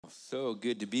So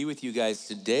good to be with you guys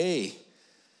today.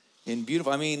 And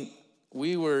beautiful.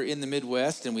 We were in the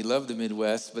Midwest and we love the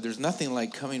Midwest, but there's nothing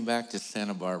like coming back to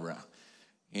Santa Barbara.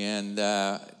 And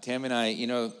Tam and I,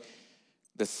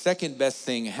 the second best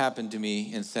thing happened to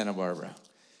me in Santa Barbara.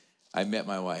 I met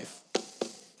my wife,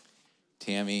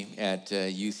 Tammy, at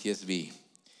UCSB.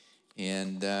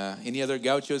 And any other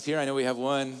gauchos here? I know we have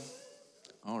one.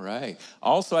 All right.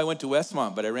 Also, I went to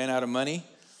Westmont, but I ran out of money.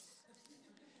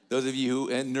 Those of you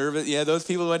who are nervous, those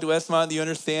people who went to Westmont, do you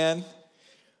understand?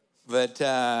 But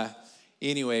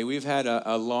anyway, we've had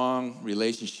a long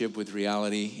relationship with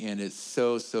reality, and it's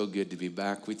so good to be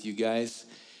back with you guys.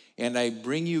 And I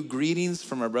bring you greetings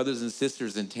from our brothers and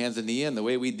sisters in Tanzania. And the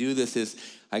way we do this is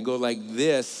I go like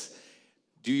this.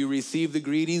 Do you receive the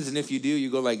greetings? And if you do, you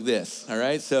go like this, all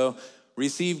right? So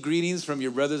receive greetings from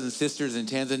your brothers and sisters in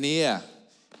Tanzania.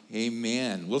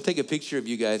 Amen. We'll take a picture of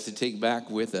you guys to take back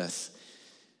with us.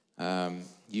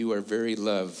 You are very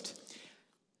loved.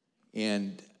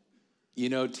 And,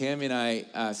 Tammy and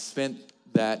I spent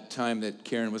that time that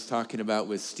Karen was talking about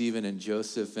with Stephen and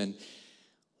Joseph, and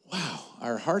wow,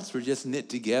 our hearts were just knit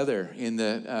together in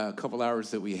the couple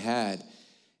hours that we had.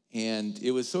 And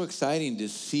it was so exciting to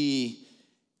see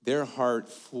their heart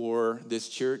for this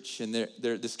church and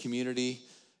this community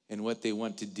and what they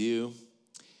want to do.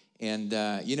 And,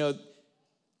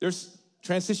 there's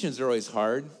transitions are always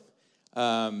hard.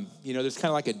 There's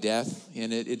kind of like a death,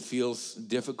 and it feels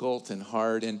difficult and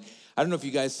hard. And I don't know if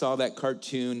you guys saw that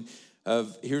cartoon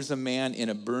of here's a man in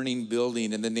a burning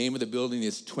building, and the name of the building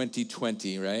is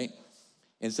 2020, right?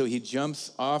 And so he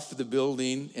jumps off the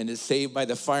building and is saved by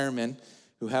the firemen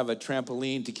who have a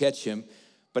trampoline to catch him.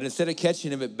 But instead of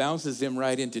catching him, it bounces him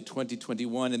right into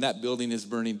 2021, and that building is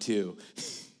burning too.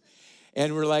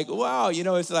 And we're like, wow,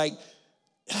 it's like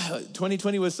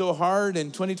 2020 was so hard,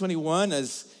 and 2021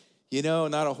 is,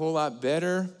 not a whole lot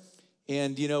better.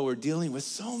 And, we're dealing with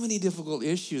so many difficult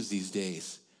issues these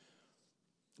days.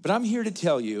 But I'm here to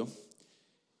tell you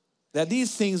that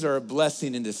these things are a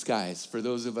blessing in disguise for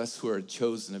those of us who are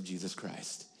chosen of Jesus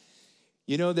Christ.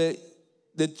 The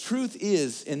truth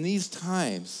is, in these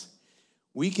times,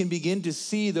 we can begin to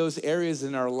see those areas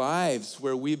in our lives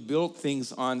where we built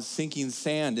things on sinking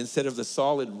sand instead of the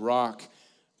solid rock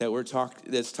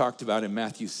that's talked about in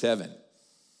Matthew 7.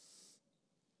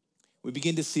 We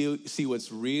begin to see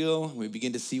what's real. We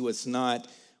begin to see what's not.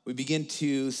 We begin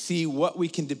to see what we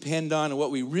can depend on and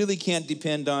what we really can't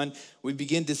depend on. We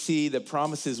begin to see the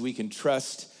promises we can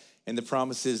trust and the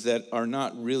promises that are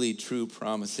not really true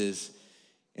promises.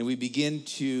 And we begin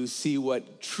to see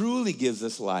what truly gives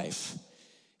us life.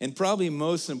 And probably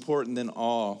most important than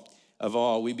all,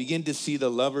 we begin to see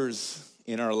the lovers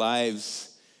in our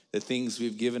lives, the things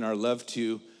we've given our love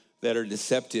to that are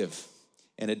deceptive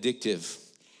and addictive.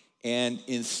 And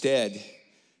instead,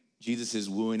 Jesus is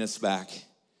wooing us back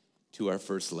to our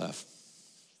first love.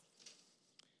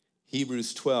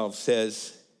 Hebrews 12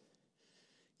 says,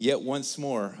 "Yet once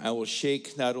more I will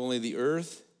shake not only the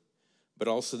earth, but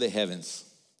also the heavens."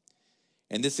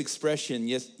 And this expression,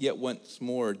 yet once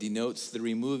more, denotes the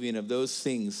removing of those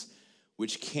things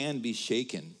which can be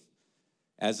shaken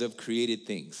as of created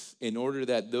things, in order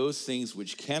that those things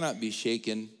which cannot be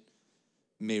shaken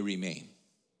may remain.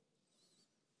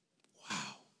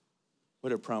 Wow,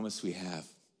 what a promise we have.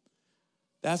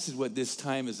 That's what this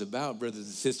time is about, brothers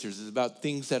and sisters. It's about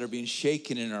things that are being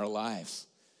shaken in our lives.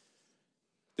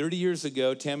 30 years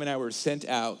ago, Tam and I were sent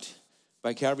out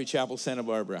by Calvary Chapel, Santa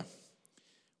Barbara.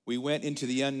 We went into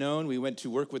the unknown. We went to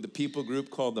work with a people group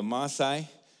called the Maasai,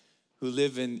 who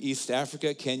live in East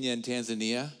Africa, Kenya, and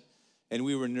Tanzania. And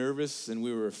we were nervous and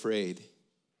we were afraid.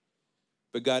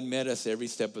 But God met us every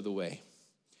step of the way.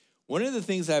 One of the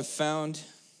things I've found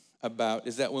about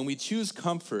is that when we choose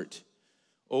comfort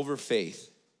over faith,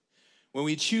 when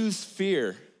we choose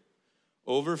fear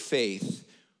over faith,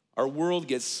 our world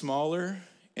gets smaller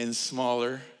and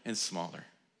smaller and smaller.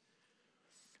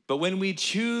 But when we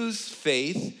choose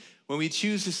faith, when we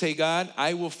choose to say, God,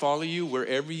 I will follow you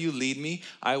wherever you lead me,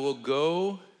 I will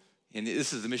go, and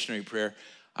this is the missionary prayer,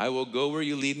 I will go where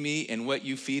you lead me, and what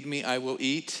you feed me, I will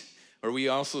eat. Or we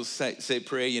also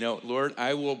pray, Lord,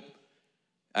 I will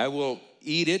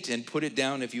eat it and put it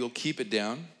down if you'll keep it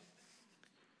down.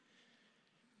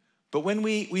 But when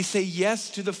we say yes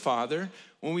to the Father,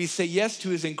 when we say yes to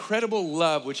his incredible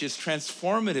love, which is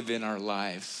transformative in our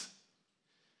lives,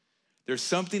 there's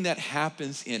something that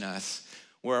happens in us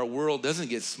where our world doesn't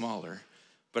get smaller,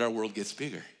 but our world gets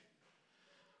bigger.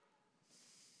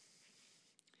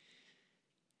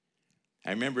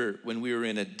 I remember when we were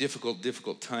in a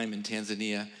difficult time in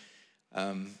Tanzania,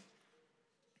 there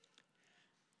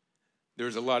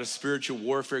was a lot of spiritual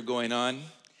warfare going on.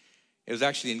 It was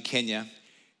actually in Kenya,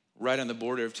 right on the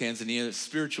border of Tanzania.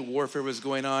 Spiritual warfare was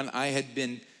going on. I had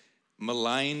been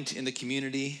maligned in the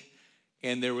community,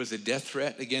 and there was a death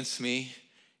threat against me.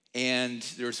 And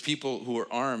there was people who were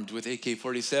armed with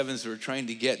AK-47s who were trying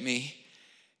to get me.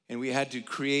 And we had to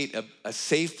create a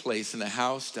safe place in the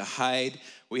house to hide.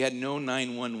 We had no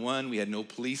 911. We had no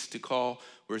police to call.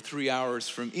 We were 3 hours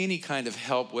from any kind of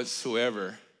help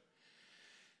whatsoever.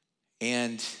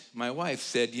 And my wife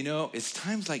said, it's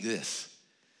times like this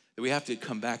that we have to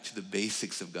come back to the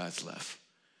basics of God's love.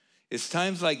 It's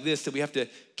times like this that we have to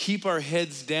keep our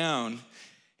heads down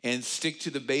and stick to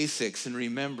the basics and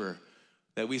remember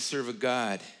that we serve a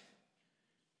God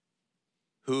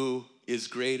who is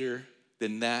greater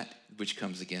than that which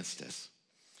comes against us.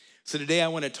 So today I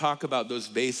want to talk about those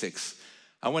basics.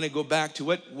 I want to go back to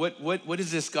what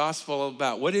is this gospel all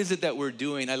about? What is it that we're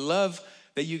doing? I love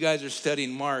that you guys are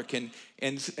studying Mark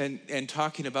and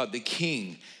talking about the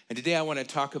king. And today I want to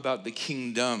talk about the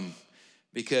kingdom,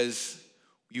 because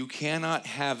you cannot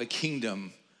have a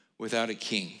kingdom without a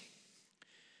king.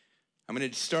 I'm going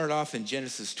to start off in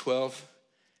Genesis 12,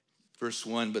 verse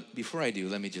 1, but before I do,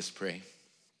 let me just pray.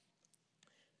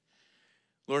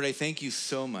 Lord, I thank you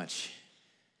so much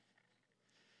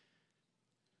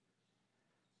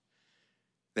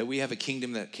that we have a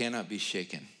kingdom that cannot be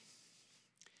shaken.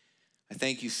 I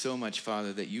thank you so much,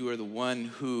 Father, that you are the one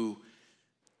who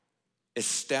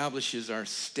establishes our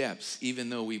steps even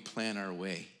though we plan our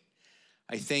way.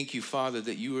 I thank you, Father,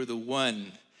 that you are the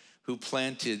one who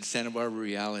planted Santa Barbara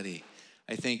Reality.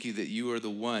 I thank you that you are the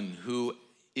one who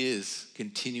is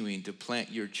continuing to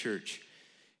plant your church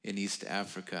in East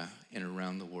Africa and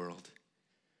around the world.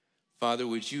 Father,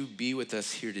 would you be with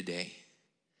us here today?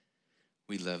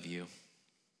 We love you.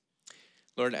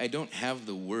 Lord, I don't have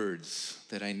the words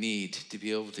that I need to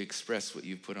be able to express what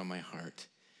you've put on my heart,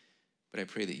 but I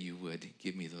pray that you would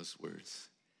give me those words.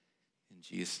 In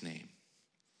Jesus' name,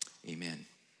 amen.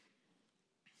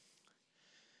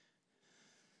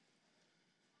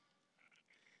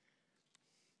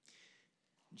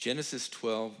 Genesis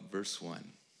 12, verse 1.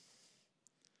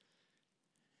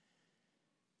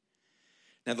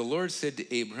 Now the Lord said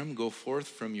to Abram, go forth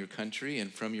from your country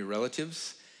and from your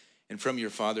relatives and from your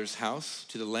father's house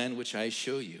to the land which I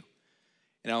show you.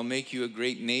 And I'll make you a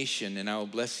great nation, and I will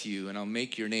bless you, and I'll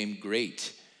make your name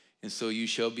great. And so you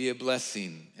shall be a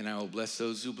blessing, and I will bless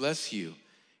those who bless you.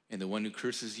 And the one who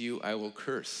curses you, I will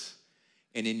curse.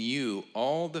 And in you,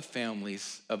 all the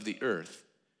families of the earth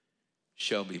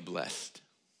shall be blessed.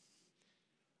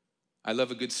 I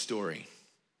love a good story.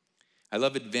 I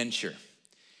love adventure.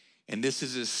 And this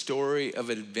is a story of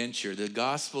adventure. The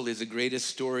gospel is the greatest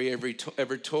story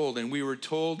ever told. And we are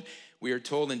told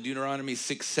in Deuteronomy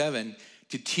 6:7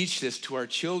 to teach this to our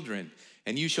children.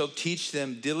 And you shall teach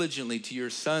them diligently to your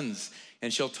sons,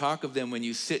 and shall talk of them when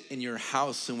you sit in your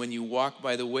house, and when you walk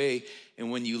by the way, and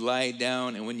when you lie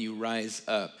down, and when you rise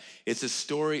up. It's a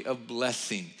story of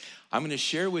blessing. I'm going to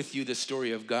share with you the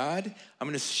story of God. I'm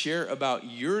going to share about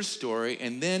your story,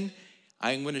 and then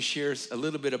I'm going to share a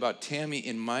little bit about Tammy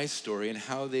and my story and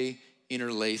how they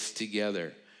interlace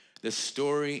together. The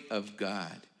story of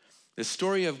God. The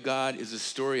story of God is a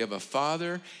story of a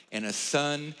father and a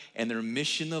son and their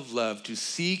mission of love to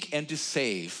seek and to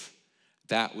save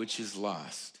that which is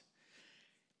lost.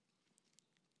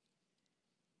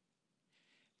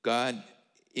 God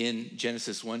in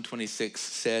Genesis 1:26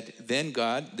 said, then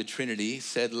God, the Trinity,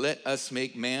 said, let us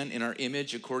make man in our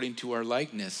image according to our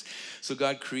likeness. So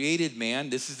God created man.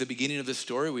 This is the beginning of the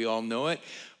story. We all know it.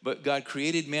 But God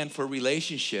created man for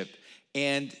relationship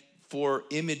and for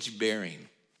image bearing.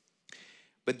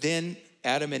 But then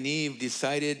Adam and Eve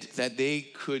decided that they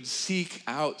could seek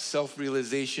out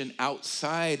self-realization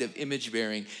outside of image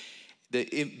bearing,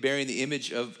 bearing the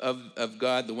image of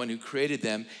God, the one who created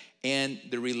them. And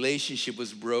the relationship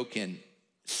was broken.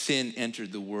 Sin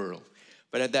entered the world.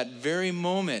 But at that very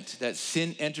moment that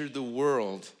sin entered the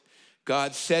world,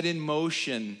 God set in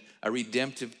motion a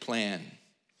redemptive plan.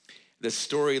 The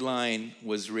storyline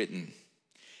was written.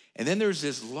 And then there's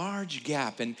this large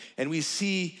gap. And we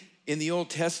see in the Old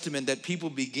Testament that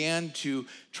people began to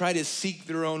try to seek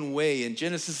their own way. In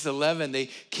Genesis 11,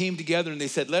 they came together and they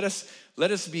said, let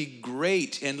us be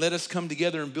great and let us come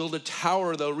together and build a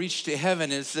tower that'll reach to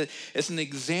heaven. It's an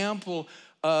example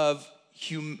of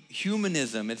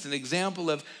humanism. It's an example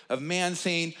of man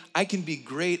saying, I can be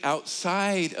great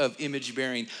outside of image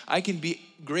bearing. I can be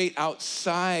great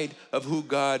outside of who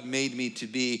God made me to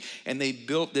be. And they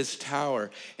built this tower,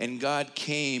 and God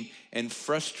came and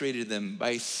frustrated them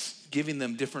by giving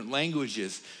them different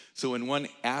languages. So when one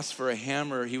asked for a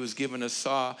hammer, he was given a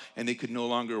saw, and they could no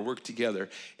longer work together.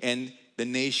 And the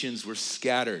nations were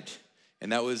scattered.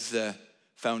 And that was the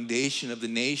foundation of the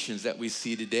nations that we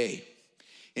see today.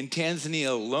 In Tanzania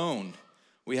alone,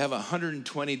 we have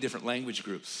 120 different language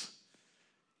groups.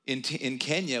 In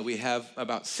Kenya, we have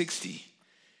about 60.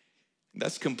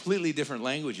 That's completely different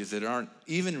languages that aren't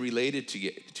even related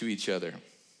to each other.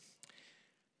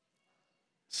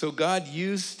 So God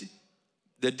used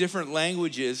the different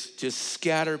languages to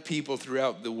scatter people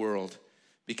throughout the world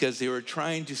because they were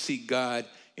trying to seek God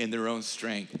in their own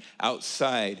strength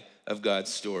outside of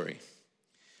God's story.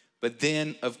 But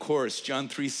then, of course, John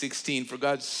 3:16, for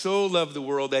God so loved the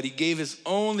world that he gave his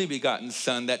only begotten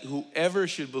Son, that whoever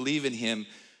should believe in him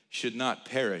should not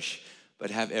perish,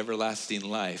 but have everlasting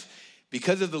life.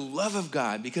 Because of the love of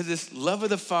God, because of this love of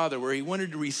the Father, where he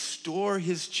wanted to restore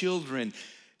his children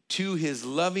to his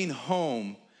loving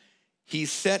home, he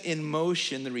set in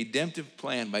motion the redemptive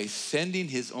plan by sending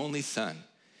his only Son.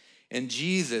 And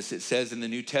Jesus, it says in the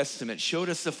New Testament, showed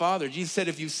us the Father. Jesus said,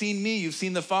 if you've seen me, you've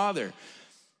seen the Father.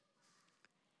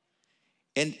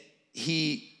 And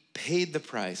he paid the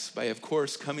price by, of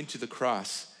course, coming to the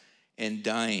cross and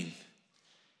dying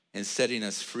and setting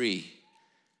us free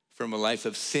from a life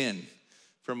of sin,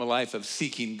 from a life of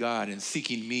seeking God and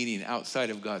seeking meaning outside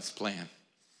of God's plan.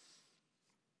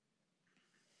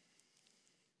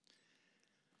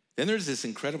 Then there's this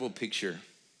incredible picture.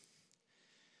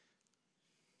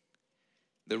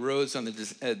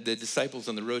 The disciples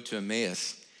on the road to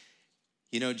Emmaus.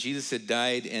 You know, Jesus had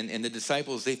died, and the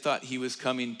disciples, they thought he was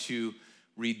coming to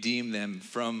redeem them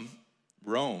from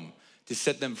Rome, to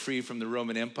set them free from the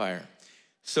Roman Empire.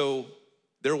 So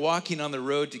they're walking on the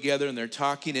road together, and they're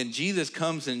talking, and Jesus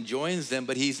comes and joins them,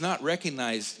 but he's not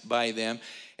recognized by them.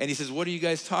 And he says, what are you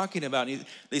guys talking about? And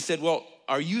they said, well,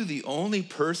 are you the only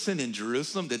person in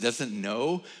Jerusalem that doesn't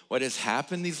know what has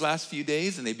happened these last few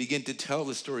days? And they begin to tell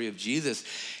the story of Jesus.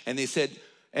 And they said,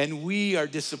 and we are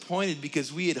disappointed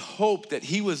because we had hoped that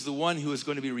he was the one who was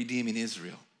going to be redeeming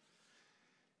Israel.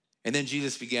 And then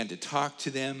Jesus began to talk to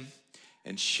them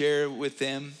and share with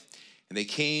them. And they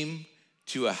came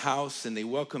to a house and they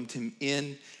welcomed him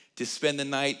in to spend the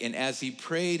night. And as he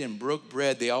prayed and broke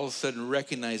bread, they all of a sudden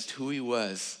recognized who he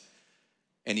was,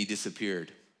 and he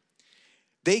disappeared.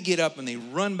 They get up and they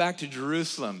run back to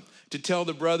Jerusalem to tell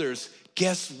the brothers,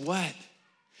 guess what?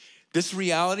 This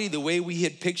reality, the way we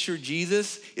had pictured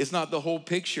Jesus, is not the whole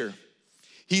picture.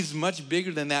 He's much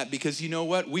bigger than that, because you know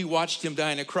what? We watched him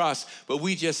die on a cross, but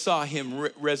we just saw him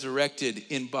resurrected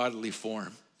in bodily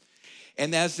form.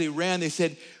 And as they ran, they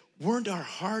said, weren't our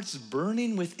hearts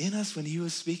burning within us when he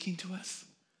was speaking to us?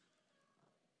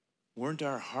 Weren't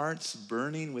our hearts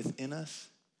burning within us?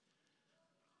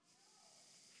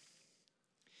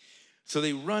 So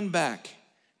they run back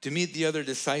to meet the other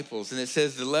disciples. And it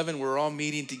says the 11 were all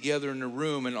meeting together in a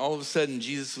room, and all of a sudden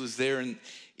Jesus was there in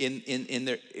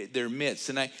their midst.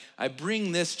 And I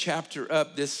bring this chapter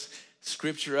up, this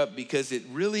scripture up, because it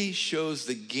really shows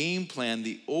the game plan,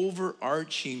 the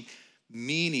overarching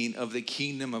meaning of the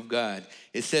kingdom of God.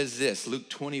 It says this, Luke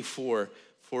 24,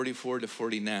 44 to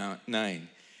 49.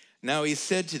 Now he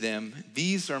said to them,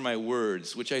 these are my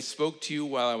words, which I spoke to you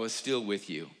while I was still with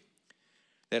you,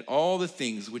 that all the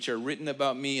things which are written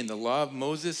about me in the law of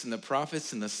Moses and the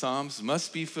prophets and the Psalms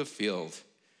must be fulfilled.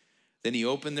 Then he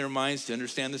opened their minds to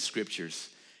understand the scriptures.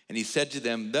 And he said to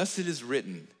them, thus it is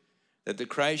written, that the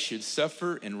Christ should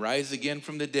suffer and rise again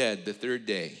from the dead the third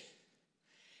day,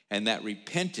 and that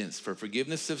repentance for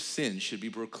forgiveness of sins should be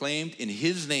proclaimed in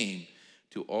his name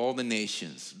to all the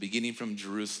nations, beginning from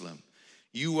Jerusalem.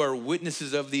 You are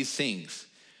witnesses of these things.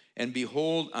 And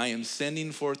behold, I am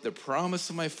sending forth the promise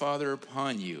of my Father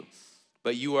upon you,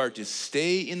 but you are to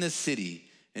stay in the city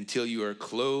until you are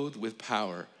clothed with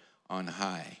power on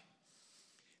high.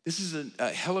 This is a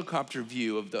helicopter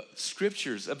view of the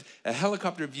scriptures, a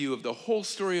helicopter view of the whole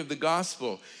story of the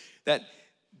gospel, that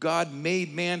God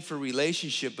made man for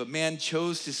relationship, but man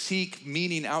chose to seek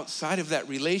meaning outside of that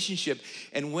relationship.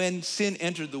 And when sin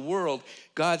entered the world,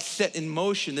 God set in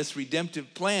motion this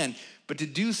redemptive plan. But to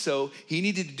do so, he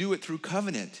needed to do it through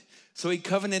covenant. So he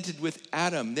covenanted with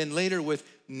Adam, then later with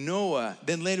Noah,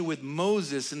 then later with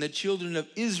Moses and the children of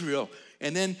Israel.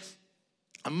 And then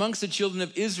amongst the children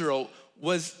of Israel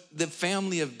was the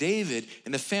family of David.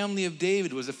 And the family of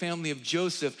David was the family of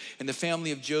Joseph. And the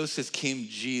family of Joseph came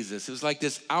Jesus. It was like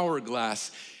this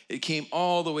hourglass. It came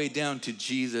all the way down to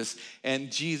Jesus.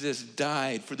 And Jesus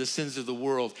died for the sins of the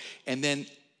world. And then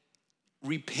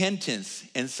repentance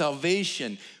and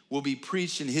salvation will be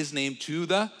preached in his name to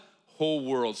the whole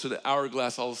world. So the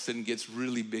hourglass all of a sudden gets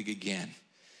really big again.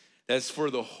 That's for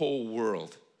the whole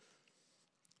world.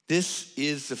 This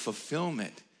is the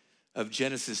fulfillment of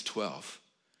Genesis 12.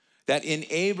 That in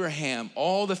Abraham,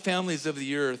 all the families of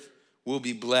the earth will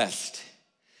be blessed.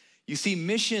 You see,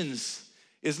 missions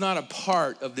is not a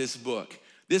part of this book.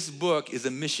 This book is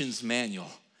a missions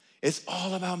manual. It's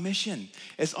all about mission.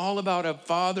 It's all about a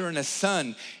father and a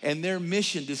son and their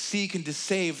mission to seek and to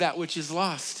save that which is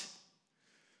lost.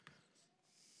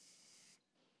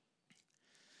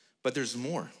 But there's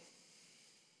more.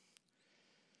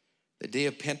 The day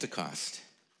of Pentecost,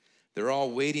 they're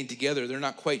all waiting together. They're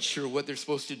not quite sure what they're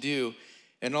supposed to do.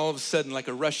 And all of a sudden, like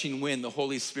a rushing wind, the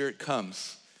Holy Spirit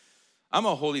comes. I'm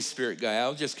a Holy Spirit guy.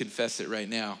 I'll just confess it right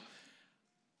now.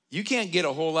 You can't get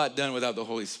a whole lot done without the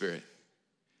Holy Spirit.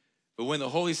 But when the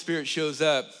Holy Spirit shows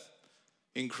up,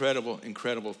 incredible,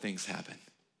 incredible things happen.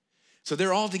 So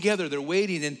they're all together, they're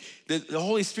waiting, and the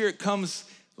Holy Spirit comes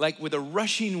like with a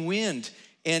rushing wind,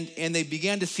 and they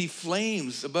began to see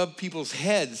flames above people's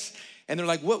heads. And they're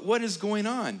like, what is going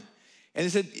on? And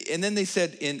then they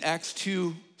said in Acts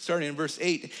 2, starting in verse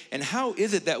 8, and how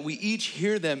is it that we each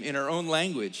hear them in our own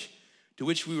language to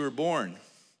which we were born?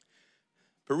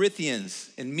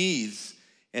 Parthians and Medes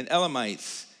and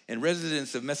Elamites and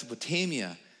residents of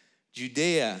Mesopotamia,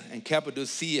 Judea and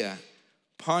Cappadocia,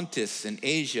 Pontus and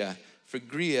Asia,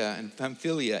 Phrygia and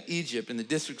Pamphylia, Egypt and the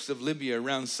districts of Libya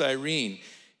around Cyrene,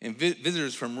 and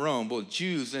visitors from Rome, both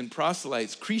Jews and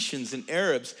proselytes, Cretans and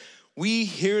Arabs, we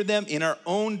hear them in our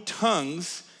own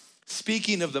tongues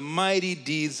speaking of the mighty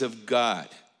deeds of God.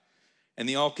 And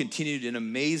they all continued in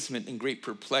amazement and great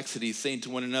perplexity, saying to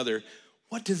one another,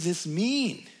 what does this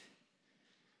mean?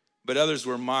 But others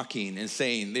were mocking and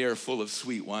saying, they are full of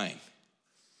sweet wine.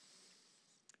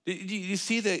 Do you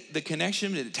see the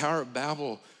connection to the Tower of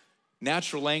Babel?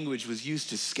 Natural language was used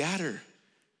to scatter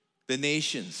the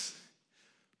nations.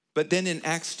 But then in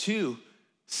Acts 2,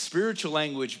 spiritual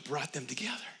language brought them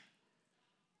together.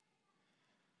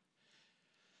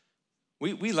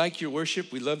 We like your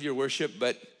worship, we love your worship,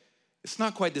 but it's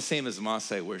not quite the same as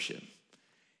Maasai worship.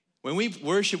 When we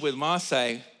worship with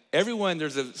Maasai,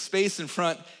 there's a space in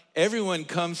front, everyone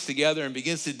comes together and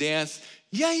begins to dance.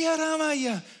 Ya ya rama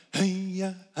ya,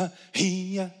 ya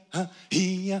ya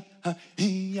ya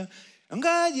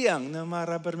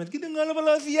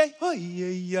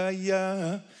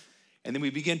ya. And then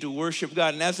we begin to worship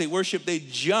God. And as they worship, they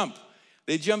jump.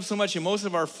 They jump so much, and most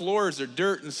of our floors are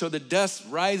dirt, and so the dust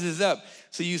rises up.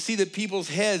 So you see the people's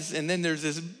heads, and then there's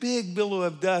this big billow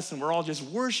of dust, and we're all just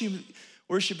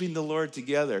worshiping the Lord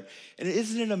together. And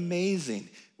isn't it amazing?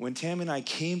 When Tam and I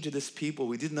came to this people,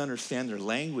 we didn't understand their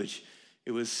language.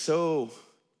 It was so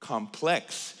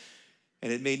complex,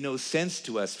 and it made no sense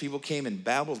to us. People came and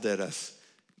babbled at us.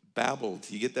 Babbled.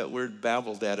 You get that word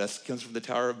babbled at us? It comes from the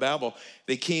Tower of Babel.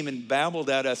 They came and babbled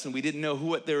at us, and we didn't know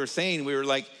what they were saying. We were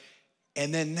like,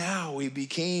 and then now we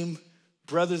became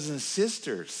brothers and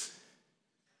sisters.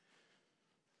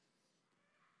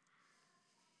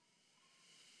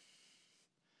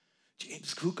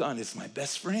 James Kukan is my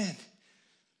best friend,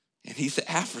 and he's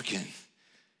African.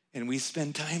 And we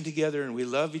spend time together and we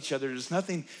love each other. There's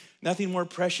nothing more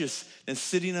precious than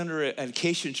sitting under an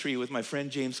acacia tree with my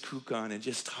friend James Kukan and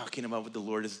just talking about what the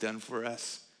Lord has done for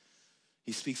us.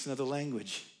 He speaks another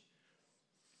language,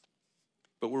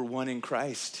 but we're one in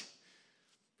Christ.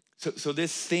 So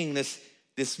this thing,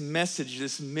 this message,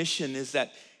 this mission is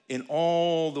that in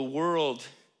all the world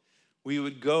we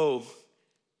would go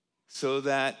so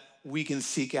that we can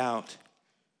seek out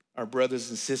our brothers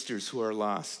and sisters who are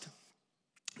lost.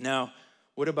 Now,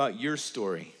 what about your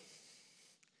story?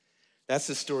 That's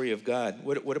the story of God.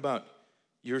 What about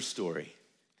your story?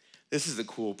 This is the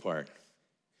cool part,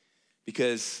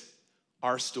 because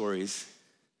our stories,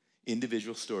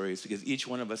 individual stories, because each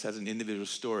one of us has an individual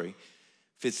story,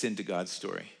 fits into God's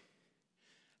story.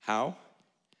 How?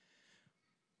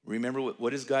 Remember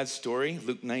what is God's story?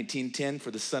 Luke 19:10, for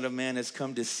the Son of Man has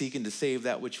come to seek and to save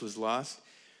that which was lost.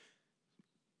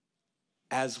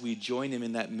 As we join him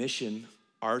in that mission,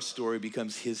 our story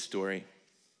becomes his story.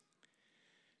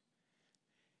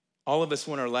 All of us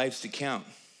want our lives to count.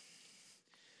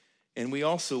 And we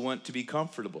also want to be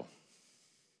comfortable.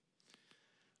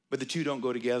 But the two don't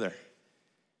go together.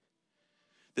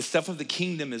 The stuff of the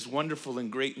kingdom is wonderful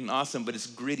and great and awesome, but it's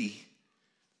gritty.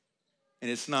 And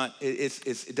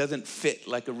it doesn't fit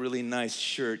like a really nice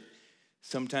shirt.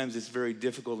 Sometimes it's very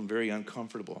difficult and very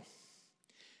uncomfortable.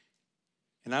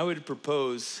 And I would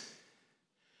propose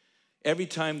every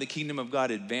time the kingdom of God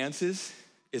advances,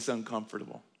 it's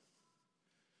uncomfortable.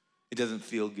 It doesn't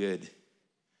feel good.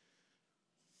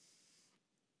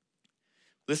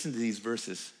 Listen to these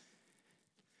verses.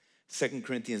 2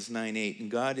 Corinthians 9:8,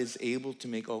 and God is able to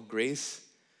make all grace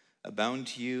abound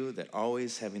to you, that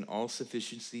always having all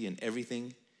sufficiency in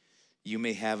everything, you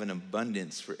may have an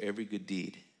abundance for every good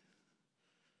deed.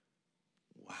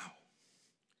 Wow.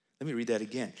 Let me read that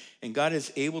again. And God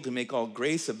is able to make all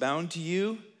grace abound to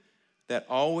you, that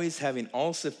always having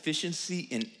all sufficiency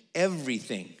in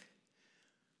everything.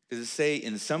 Does it say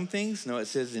in some things? No, it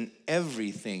says in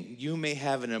everything. You may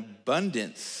have an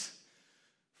abundance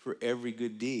for every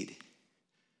good deed.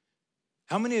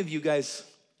 How many of you guys,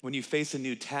 when you face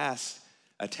a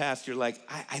task, you're like,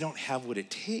 I don't have what it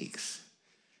takes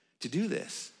to do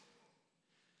this?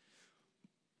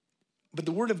 But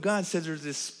the Word of God says there's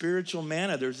this spiritual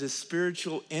manna, there's this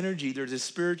spiritual energy, there's this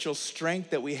spiritual strength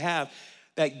that we have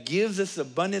that gives us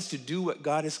abundance to do what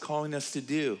God is calling us to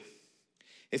do.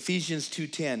 Ephesians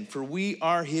 2:10, for we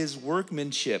are his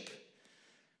workmanship,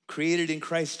 created in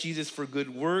Christ Jesus for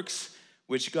good works,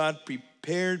 which God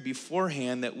prepared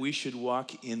beforehand that we should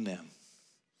walk in them.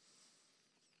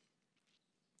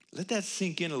 Let that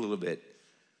sink in a little bit.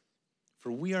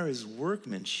 For we are his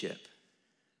workmanship.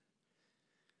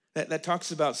 That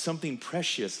talks about something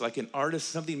precious, like an artist,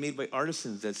 something made by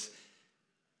artisans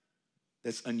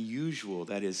that's unusual,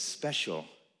 that is special.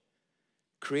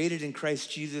 Created in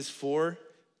Christ Jesus for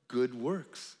good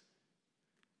works,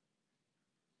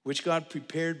 which God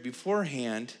prepared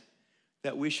beforehand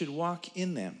that we should walk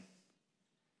in them.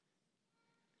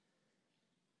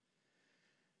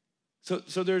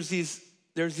 So there's these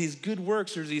good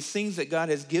works, there's these things that God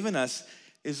has given us,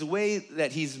 is the way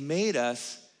that he's made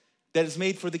us, that is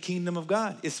made for the kingdom of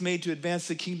God. It's made to advance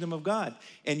the kingdom of God.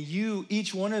 And you,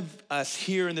 each one of us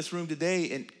here in this room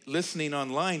today and listening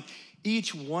online,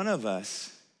 each one of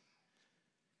us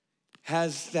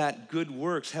has that good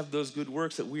works, have those good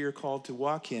works that we are called to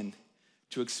walk in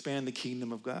to expand the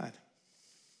kingdom of God.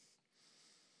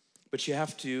 But you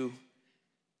have to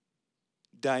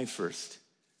die first.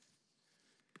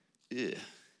 Ugh.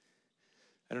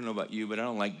 I don't know about you, but I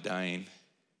don't like dying.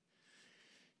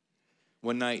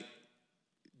 One night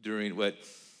during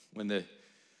when the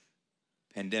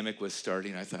pandemic was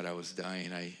starting, I thought I was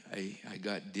dying. I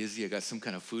got dizzy. I got some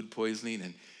kind of food poisoning,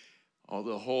 and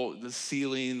the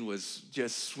ceiling was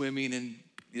just swimming, and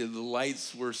the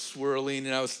lights were swirling.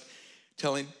 And I was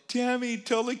telling Tammy,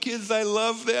 tell the kids I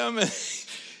love them, and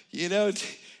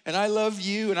I love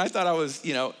you. And I thought I was,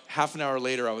 half an hour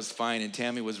later I was fine, and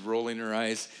Tammy was rolling her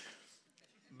eyes.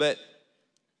 But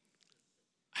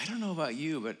I don't know about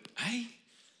you, but I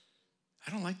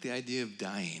don't like the idea of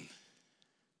dying.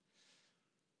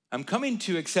 I'm coming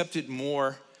to accept it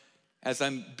more as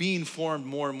I'm being formed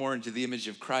more and more into the image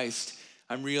of Christ.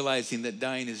 I'm realizing that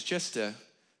dying is just a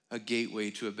gateway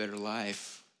to a better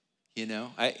life,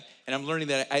 And I'm learning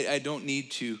that I don't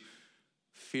need to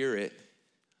fear it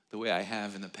the way I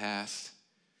have in the past.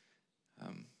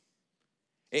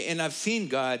 And I've seen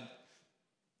God,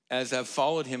 as I've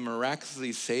followed him,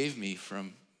 miraculously save me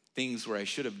from things where I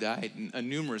should have died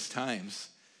numerous times.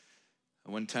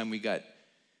 One time we got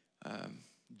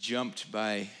jumped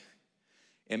by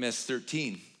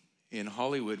MS-13 in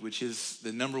Hollywood, which is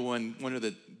the one of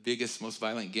the biggest, most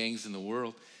violent gangs in the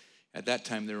world. At that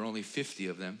time, there were only 50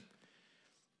 of them.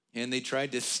 And they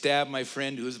tried to stab my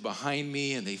friend who was behind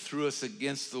me, and they threw us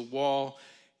against the wall.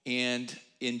 And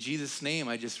in Jesus' name,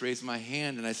 I just raised my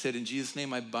hand, and I said, in Jesus'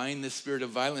 name, I bind the spirit of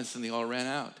violence, and they all ran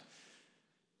out.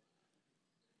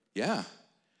 Yeah.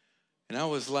 And I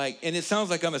was like, and it sounds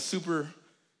like I'm a super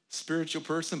spiritual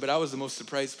person, but I was the most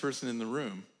surprised person in the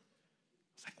room.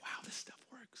 I was like, wow, this stuff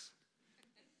works.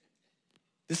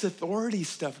 This authority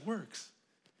stuff works.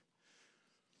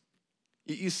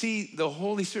 You see, the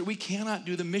Holy Spirit, we cannot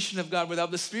do the mission of God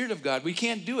without the Spirit of God. We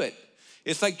can't do it.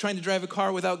 It's like trying to drive a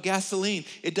car without gasoline.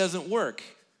 It doesn't work.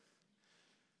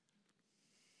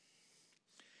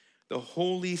 The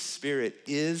Holy Spirit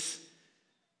is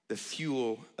the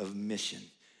fuel of mission,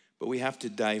 but we have to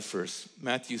die first.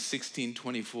 Matthew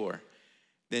 16:24.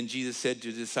 Then Jesus said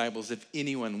to the disciples, if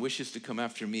anyone wishes to come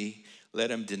after me,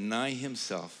 let him deny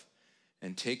himself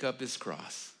and take up his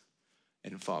cross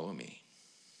and follow me.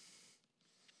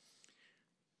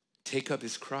 Take up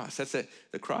his cross.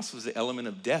 The cross was the element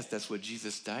of death. That's what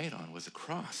Jesus died on, was a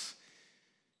cross.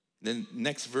 Then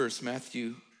next verse,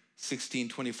 Matthew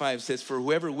 16:25 says, for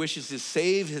whoever wishes to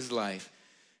save his life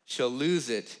shall lose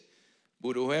it,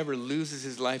 but whoever loses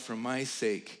his life for my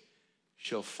sake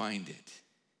shall find it.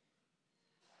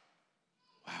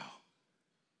 Wow.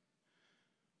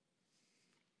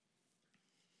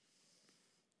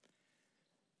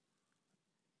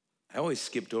 I always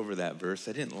skipped over that verse.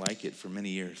 I didn't like it for many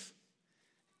years.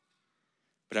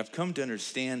 But I've come to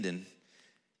understand, and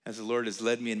as the Lord has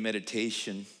led me in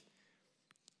meditation,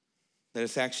 that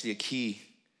it's actually a key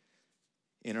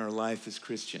in our life as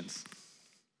Christians.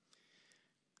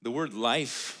 The word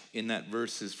life in that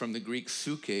verse is from the Greek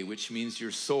psyche, which means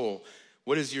your soul,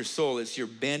 What is your soul? It's your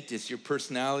bent, it's your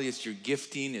personality, it's your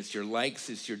gifting, it's your likes,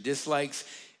 it's your dislikes.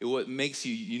 It's what makes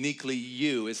you uniquely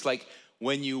you. It's like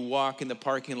when you walk in the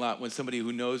parking lot, when somebody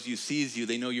who knows you sees you,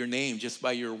 they know your name just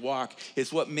by your walk.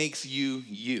 It's what makes you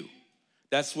you.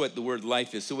 That's what the word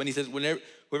life is. So when he says,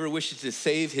 whoever wishes to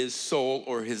save his soul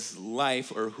or his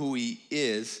life or who he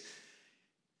is,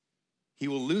 he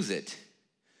will lose it.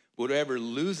 But whoever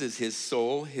loses his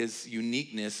soul, his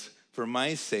uniqueness, for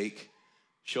my sake,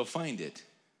 shall find it.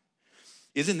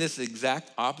 Isn't this the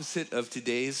exact opposite of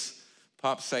today's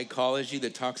pop psychology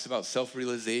that talks about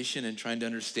self-realization and trying to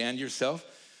understand yourself?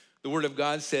 The Word of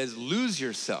God says, lose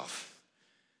yourself,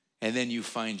 and then you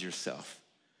find yourself.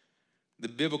 The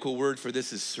biblical word for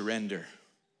this is surrender.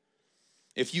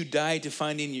 If you die to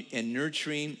finding and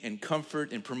nurturing and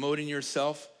comfort and promoting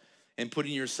yourself and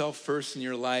putting yourself first in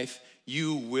your life,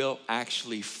 you will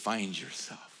actually find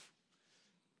yourself.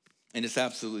 And it's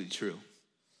absolutely true.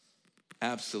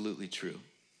 Absolutely true.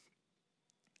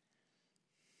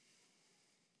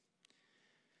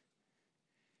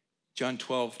 John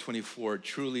 12:24,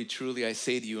 truly, truly, I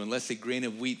say to you, unless a grain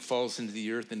of wheat falls into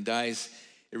the earth and dies,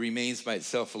 it remains by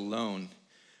itself alone.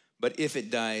 But if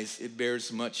it dies, it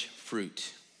bears much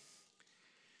fruit.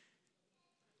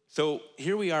 So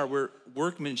here we are, we're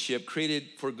workmanship created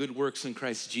for good works in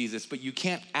Christ Jesus, but you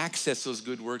can't access those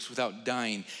good works without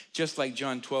dying. Just like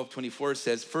John 12:24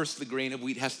 says, first the grain of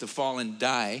wheat has to fall and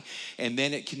die, and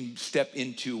then it can step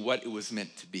into what it was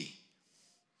meant to be.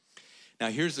 Now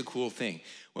here's the cool thing.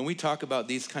 When we talk about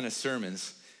these kind of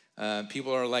sermons,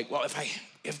 people are like, well,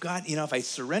 if God, if I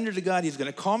surrender to God, he's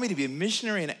gonna call me to be a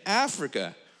missionary in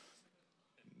Africa.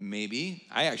 Maybe,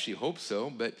 I actually hope so,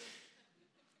 but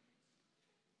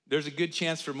there's a good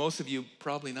chance for most of you,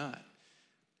 probably not.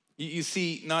 You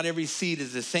see, not every seed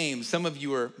is the same. Some of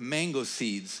you are mango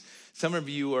seeds. Some of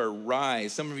you are rye.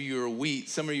 Some of you are wheat.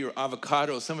 Some of you are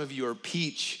avocado. Some of you are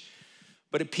peach.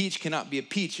 But a peach cannot be a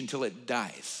peach until it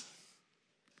dies.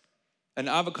 An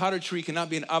avocado tree cannot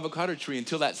be an avocado tree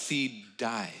until that seed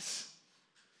dies.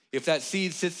 If that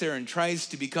seed sits there and tries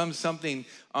to become something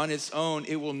on its own,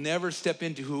 it will never step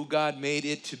into who God made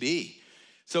it to be.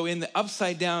 So in the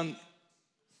upside down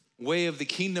way of the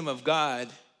kingdom of God,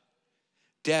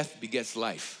 death begets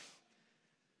life.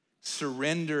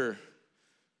 Surrender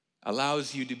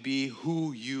allows you to be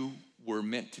who you were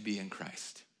meant to be in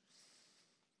Christ.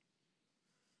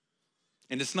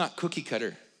 And it's not cookie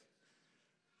cutter.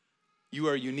 You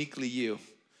are uniquely you.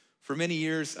 For many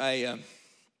years, I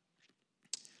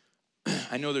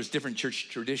know there's different church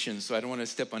traditions, so I don't want to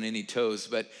step on any toes,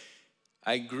 but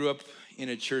I grew up in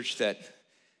a church that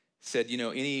said,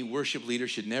 any worship leader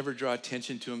should never draw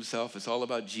attention to himself. It's all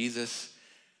about Jesus.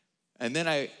 And then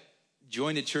I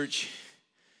joined a church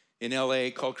in LA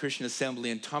called Christian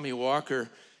Assembly, and Tommy Walker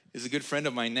is a good friend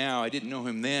of mine now. I didn't know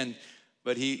him then,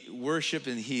 but he worshiped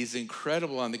and he's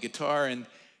incredible on the guitar, and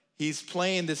he's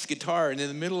playing this guitar, and in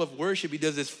the middle of worship, he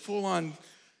does this full-on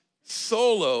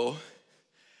solo,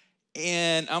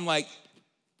 and I'm like,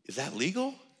 is that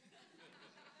legal?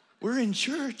 We're in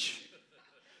church.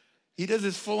 He does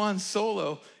this full-on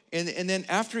solo, and then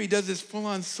after he does this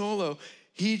full-on solo,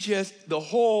 the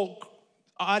whole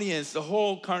audience, the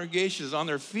whole congregation is on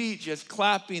their feet just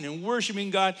clapping and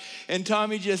worshiping God, and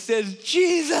Tommy just says,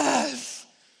 Jesus!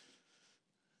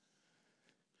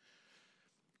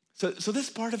 So this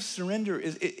part of surrender,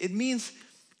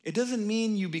 it doesn't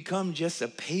mean you become just a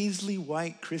paisley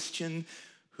white Christian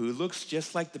who looks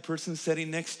just like the person sitting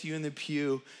next to you in the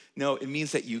pew. No, it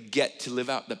means that you get to live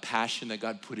out the passion that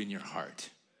God put in your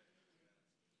heart.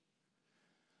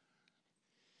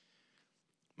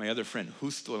 My other friend,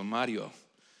 Justo Mario,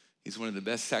 he's one of the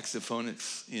best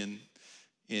saxophonists in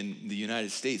the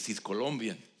United States. He's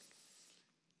Colombian.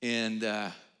 And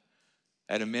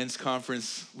at a men's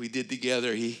conference we did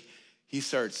together, he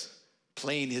starts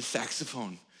playing his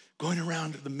saxophone, going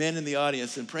around the men in the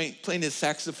audience and playing his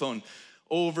saxophone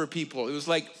over people. It was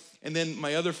like, and then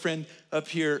my other friend up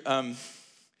here, I'm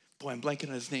blanking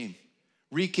on his name,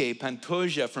 Rique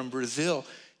Pantoja from Brazil,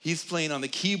 he's playing on the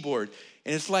keyboard.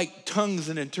 And it's like tongues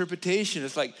and interpretation.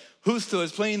 It's like Justo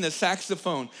is playing the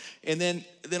saxophone. And then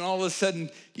all of a sudden,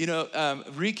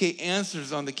 Rique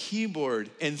answers on the keyboard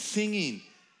and singing.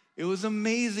 It was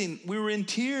amazing. We were in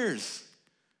tears.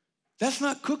 That's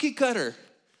not cookie cutter.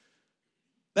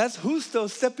 That's Justo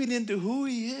stepping into who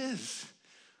he is,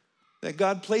 that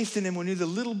God placed in him when he was a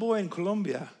little boy in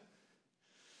Colombia.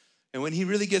 And when he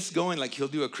really gets going, like he'll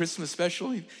do a Christmas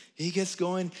special, he gets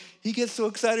going, he gets so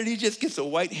excited, he just gets a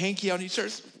white hanky out and he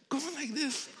starts going like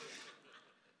this.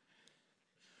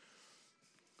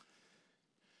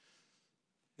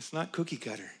 It's not cookie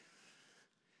cutter.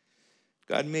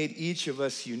 God made each of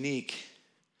us unique.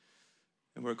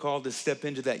 And we're called to step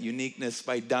into that uniqueness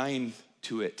by dying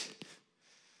to it,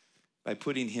 by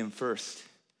putting him first,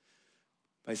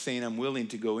 by saying, I'm willing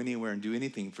to go anywhere and do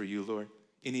anything for you, Lord,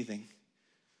 anything,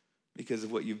 because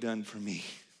of what you've done for me.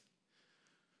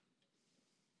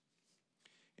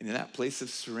 And in that place of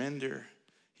surrender,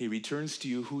 he returns to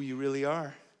you who you really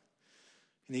are.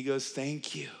 And he goes,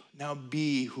 thank you. Now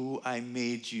be who I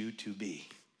made you to be.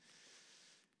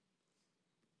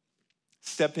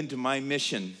 Step into my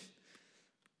mission.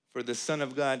 For the Son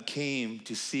of God came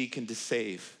to seek and to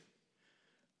save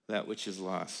that which is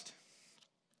lost.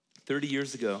 30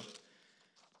 years ago,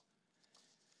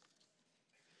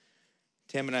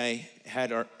 Tam and I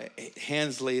had our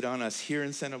hands laid on us here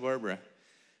in Santa Barbara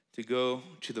to go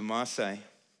to the Maasai.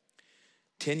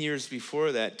 10 years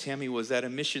before that, Tammy was at a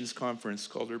missions conference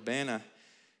called Urbana,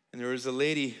 and there was a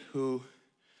lady who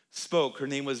spoke. Her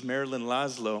name was Marilyn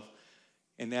Laszlo.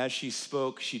 And as she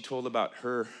spoke, she told about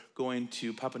her going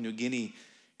to Papua New Guinea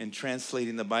and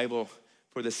translating the Bible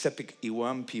for the Sepik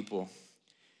Iwam people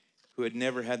who had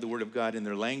never had the word of God in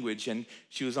their language. And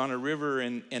she was on a river,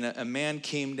 and a man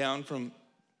came down from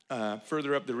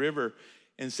further up the river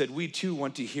and said, we too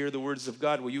want to hear the words of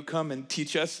God. Will you come and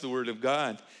teach us the word of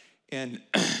God? And,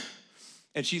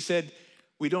 and she said,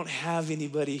 we don't have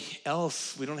anybody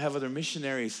else. We don't have other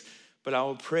missionaries, but I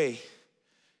will pray.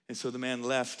 And so the man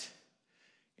left.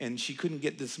 And she couldn't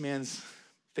get this man's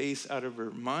face out of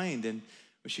her mind. And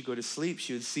when she'd go to sleep,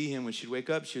 she would see him. When she'd wake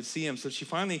up, she would see him. So she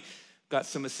finally got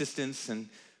some assistance and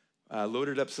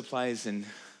loaded up supplies in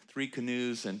 3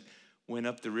 canoes and went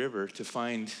up the river to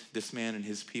find this man and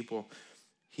his people.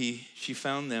 She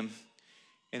found them.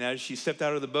 And as she stepped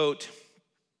out of the boat,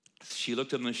 she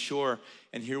looked on the shore,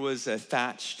 and here was a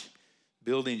thatched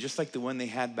building, just like the one they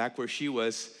had back where she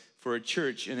was, for a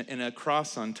church, and a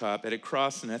cross on top, at a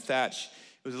cross and a thatch.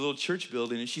 It was a little church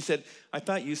building. And she said, I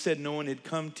thought you said no one had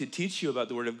come to teach you about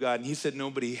the word of God. And he said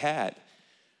nobody had.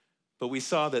 But we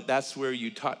saw that that's where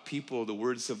you taught people the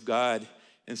words of God.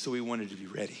 And so we wanted to be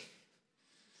ready.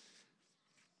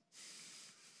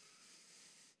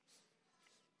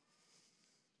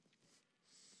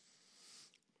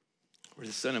 Where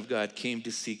the Son of God came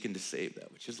to seek and to save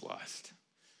that which is lost.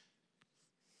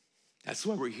 That's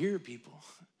why we're here, people.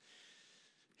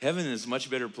 Heaven is a much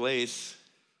better place.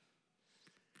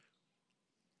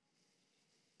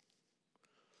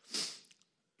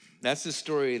 That's the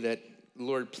story that the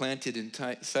Lord planted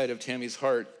inside of Tammy's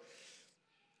heart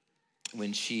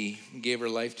when she gave her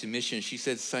life to mission. She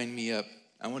said, sign me up.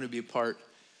 I want to be a part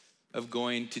of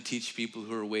going to teach people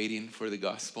who are waiting for the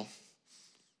gospel.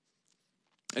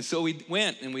 And so we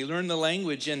went and we learned the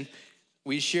language and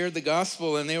we shared the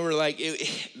gospel, and they were like,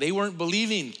 they weren't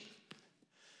believing.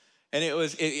 And it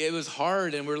was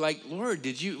hard, and we're like, Lord,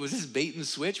 was this bait and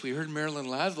switch? We heard Marilyn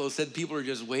Laszlo said people are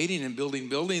just waiting and building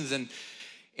buildings, and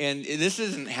this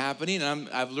isn't happening.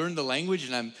 I've learned the language,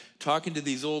 and I'm talking to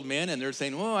these old men, and they're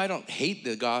saying, well, I don't hate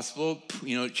the gospel,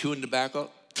 chewing tobacco.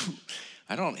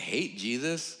 I don't hate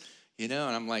Jesus, and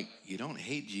I'm like, you don't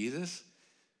hate Jesus?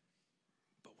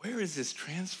 But where is this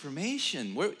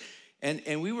transformation?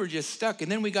 And we were just stuck, and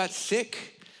then we got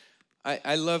sick.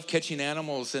 I love catching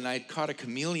animals, and I caught a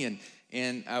chameleon,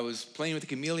 and I was playing with the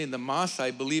chameleon. The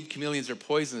Maasai believe chameleons are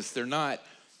poisonous. They're not.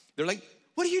 They're like,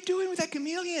 what are you doing with that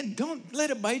chameleon? Don't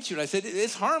let it bite you. And I said,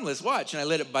 it's harmless, watch. And I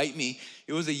let it bite me.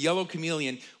 It was a yellow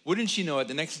chameleon. Wouldn't you know it,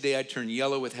 the next day I turned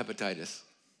yellow with hepatitis.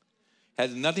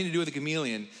 Had nothing to do with the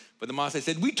chameleon, but the Maasai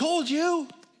said, we told you.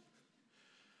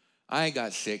 I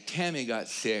got sick, Tammy got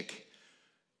sick,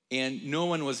 and no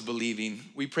one was believing.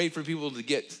 We prayed for people to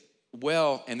get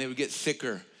well, and they would get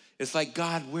sicker. It's like,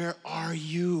 God, where are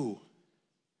you?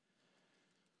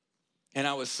 And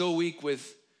I was so weak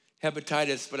with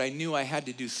hepatitis, but I knew I had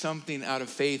to do something out of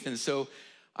faith. And so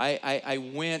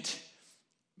I went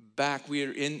back. We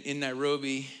were in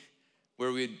Nairobi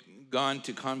where we had gone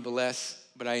to convalesce,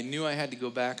 but I knew I had to go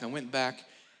back. I went back,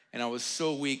 and I was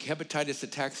so weak. Hepatitis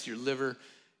attacks your liver,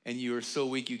 and you are so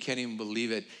weak you can't even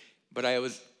believe it. But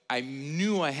I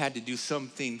knew I had to do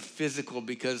something physical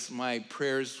because my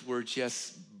prayers were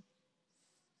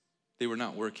they were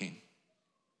not working.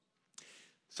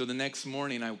 So the next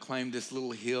morning, I climbed this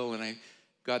little hill, and I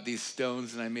got these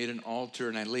stones, and I made an altar,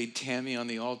 and I laid Tammy on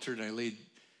the altar, and I laid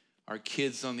our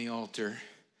kids on the altar.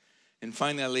 And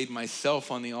finally, I laid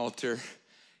myself on the altar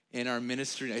in our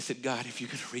ministry. I said, God, if you're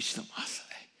going to reach the Maasai,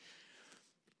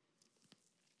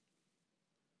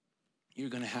 you're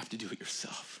going to have to do it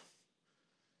yourself.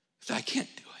 So I can't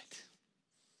do it.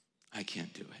 I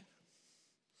can't do it.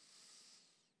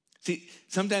 See,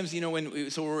 sometimes,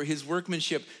 so we're his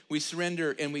workmanship, we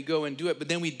surrender and we go and do it, but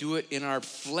then we do it in our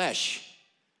flesh.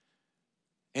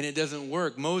 And it doesn't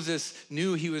work. Moses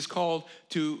knew he was called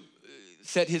to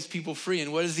set his people free.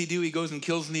 And what does he do? He goes and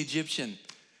kills an Egyptian.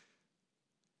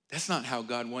 That's not how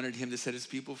God wanted him to set his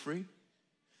people free.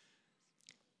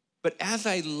 But as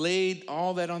I laid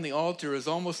all that on the altar, it was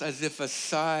almost as if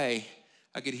I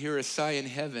could hear a sigh in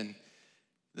heaven.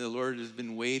 The Lord has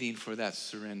been waiting for that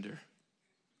surrender.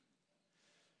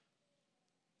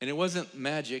 And it wasn't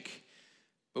magic,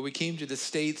 but we came to the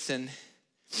States and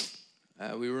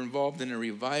we were involved in a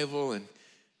revival, and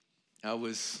I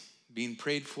was being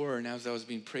prayed for, and as I was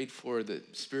being prayed for, the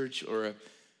spiritual or a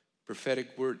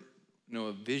prophetic word,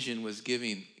 a vision was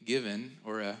given,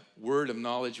 or a word of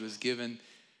knowledge was given.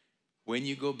 When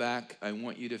you go back, I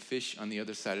want you to fish on the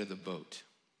other side of the boat.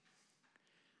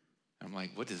 I'm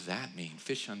like, what does that mean?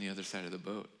 Fish on the other side of the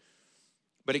boat.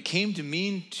 But it came to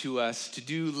mean to us to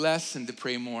do less and to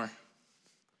pray more.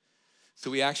 So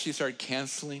we actually started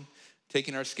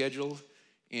taking our schedule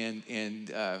and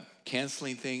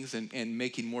canceling things and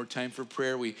making more time for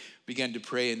prayer. We began to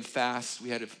pray and fast. We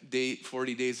had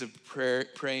 40 days of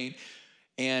praying.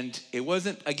 And it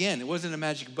wasn't a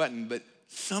magic button, but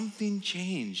something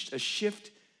changed. A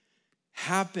shift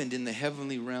happened in the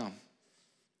heavenly realm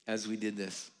as we did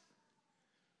this.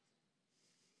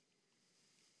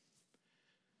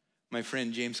 My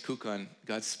friend James Kukon,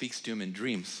 God speaks to him in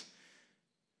dreams.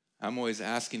 I'm always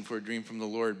asking for a dream from the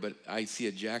Lord, but I see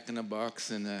a jack in a box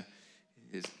and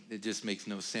it just makes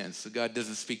no sense. So God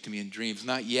doesn't speak to me in dreams,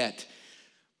 not yet.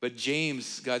 But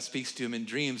James, God speaks to him in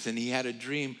dreams, and he had a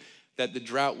dream that the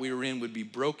drought we were in would be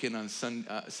broken on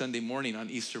Sunday morning, on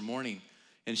Easter morning.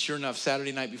 And sure enough,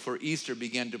 Saturday night before Easter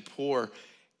began to pour.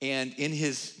 And in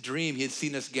his dream, he had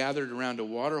seen us gathered around a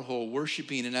water hole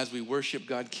worshiping. And as we worshiped,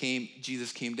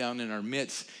 Jesus came down in our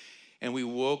midst. And we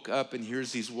woke up, and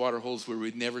here's these water holes where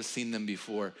we'd never seen them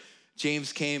before.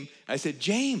 James came. I said,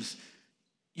 James,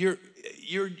 your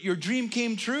dream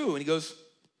came true. And he goes,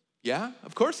 yeah,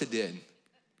 of course it did.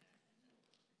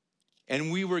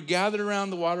 And we were gathered around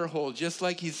the water hole, just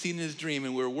like he'd seen in his dream,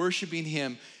 and we were worshiping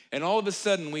him. And all of a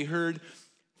sudden, we heard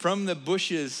from the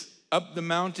bushes up the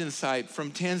mountainside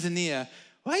from Tanzania,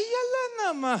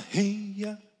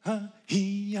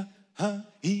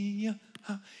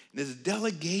 this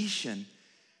delegation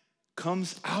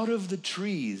comes out of the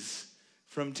trees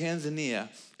from Tanzania.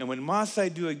 And when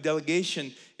Maasai do a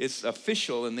delegation, it's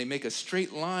official, and they make a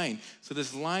straight line. So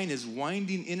this line is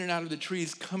winding in and out of the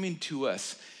trees, coming to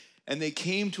us. And they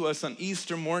came to us on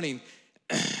Easter morning,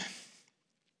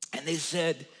 and they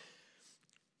said,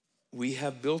 we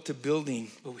have built a building,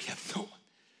 but we have no one.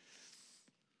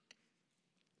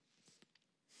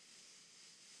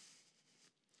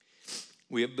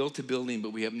 We have built a building,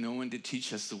 but we have no one to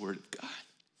teach us the word of God.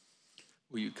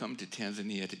 Will you come to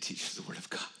Tanzania to teach us the word of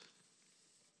God?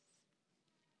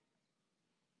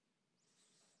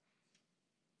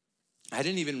 I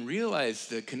didn't even realize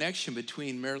the connection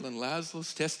between Marilyn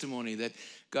Laszlo's testimony that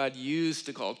God used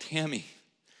to call Tammy.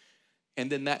 And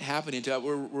then that happened into,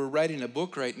 we're writing a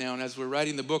book right now, and as we're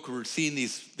writing the book, we're seeing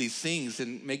these things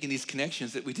and making these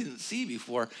connections that we didn't see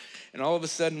before. And all of a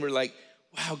sudden, we're like,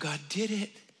 wow, God did it.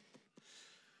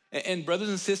 And brothers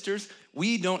and sisters,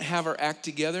 we don't have our act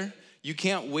together. You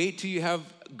can't wait till you have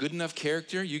good enough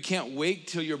character. You can't wait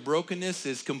till your brokenness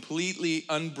is completely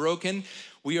unbroken.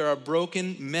 We are a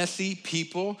broken, messy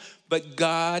people, but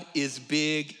God is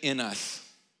big in us.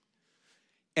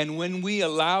 And when we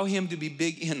allow him to be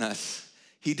big in us,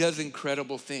 he does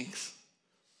incredible things.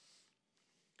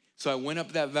 So I went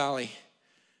up that valley.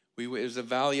 There's a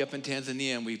valley up in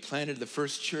Tanzania, and we planted the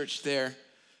first church there.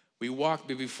 But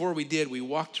before we did, we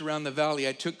walked around the valley.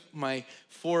 I took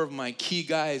 4 of my key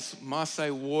guys,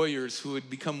 Maasai warriors who had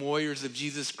become warriors of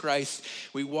Jesus Christ.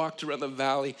 We walked around the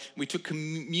valley. We took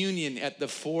communion at the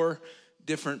 4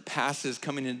 different passes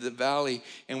coming into the valley,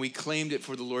 and we claimed it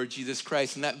for the Lord Jesus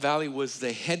Christ. And that valley was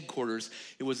the headquarters.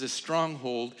 It was a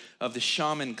stronghold of the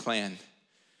shaman clan.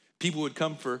 People would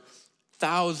come for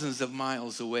thousands of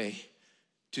miles away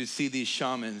to see these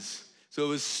shamans. So it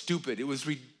was stupid. It was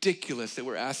ridiculous that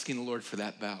we're asking the Lord for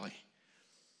that valley.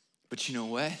 But you know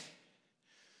what?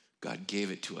 God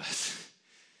gave it to us.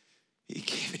 He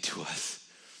gave it to us.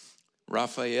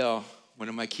 Raphael, one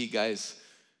of my key guys,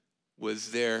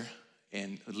 was there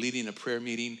and leading a prayer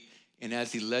meeting. And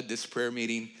as he led this prayer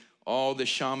meeting, all the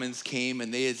shamans came,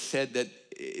 and they had said that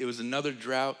it was another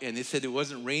drought. And they said it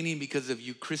wasn't raining because of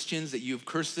you Christians, that you have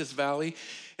cursed this valley.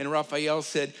 And Raphael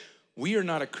said, we are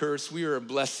not a curse, we are a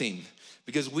blessing,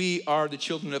 because we are the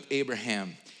children of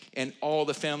Abraham. and all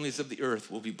the families of the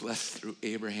earth will be blessed through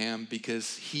Abraham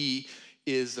because he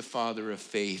is the father of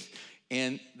faith.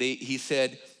 And he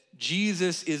said,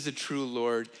 Jesus is the true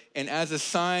Lord, and as a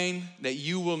sign that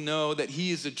you will know that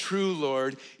he is the true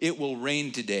Lord, it will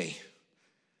rain today.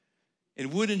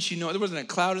 And wouldn't you know, there wasn't a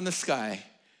cloud in the sky,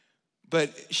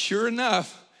 but sure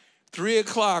enough, 3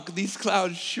 o'clock, these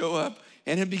clouds show up,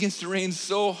 and it begins to rain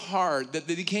so hard that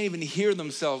they can't even hear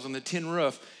themselves on the tin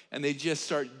roof, and they just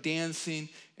start dancing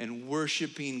and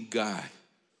worshiping God.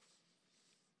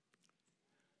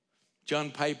 John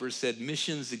Piper said,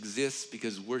 missions exist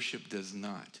because worship does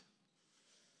not.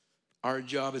 Our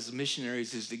job as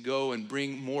missionaries is to go and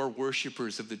bring more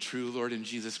worshipers of the true Lord and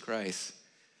Jesus Christ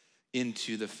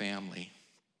into the family.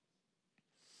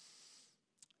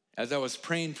 As I was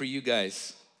praying for you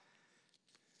guys,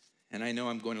 and I know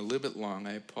I'm going a little bit long,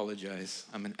 I apologize.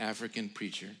 I'm an African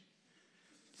preacher.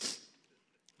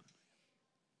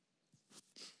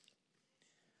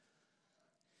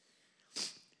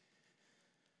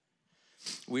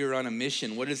 We are on a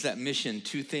mission. What is that mission?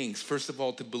 2 things. First of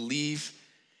all, to believe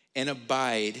and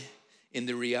abide in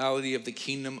the reality of the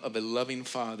kingdom of a loving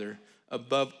Father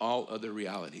above all other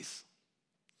realities,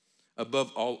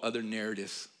 above all other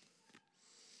narratives.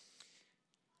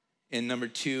 And number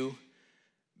 2,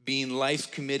 being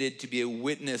life committed to be a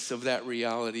witness of that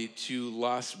reality to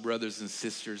lost brothers and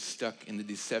sisters stuck in the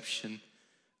deception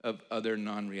of other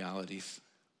non-realities.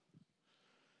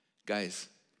 Guys,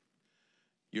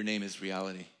 your name is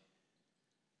reality.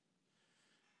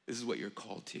 This is what you're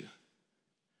called to.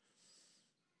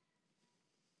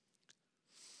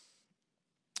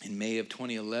 In May of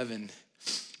 2011,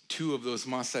 2 of those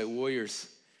Maasai warriors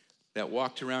that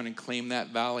walked around and claimed that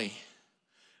valley,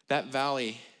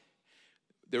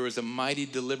 there was a mighty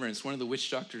deliverance. One of the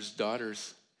witch doctor's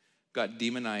daughters got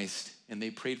demonized, and they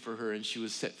prayed for her, and she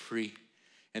was set free.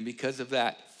 And because of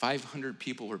that, 500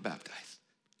 people were baptized.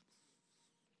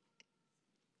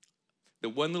 The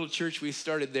one little church we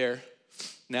started there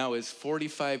now is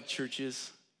 45 churches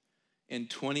and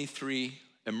 23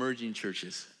 emerging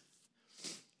churches.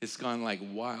 It's gone like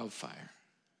wildfire.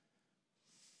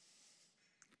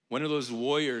 One of those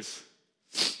warriors,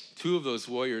 2 of those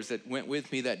warriors that went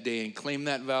with me that day and claimed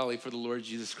that valley for the Lord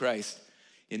Jesus Christ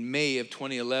in May of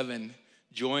 2011,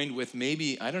 joined with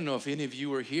maybe, I don't know if any of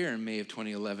you were here in May of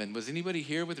 2011. Was anybody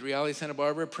here with Reality Santa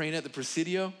Barbara praying at the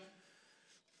Presidio?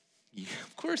 Yeah,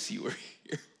 of course you were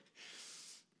here.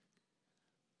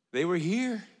 They were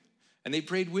here, and they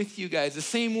prayed with you guys. The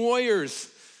same warriors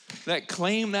that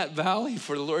claim that valley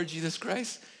for the Lord Jesus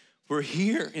Christ were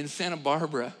here in Santa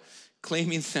Barbara,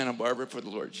 claiming Santa Barbara for the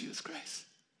Lord Jesus Christ.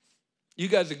 You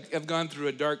guys have gone through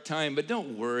a dark time, but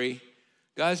don't worry.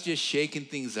 God's just shaking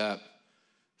things up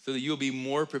so that you'll be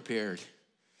more prepared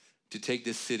to take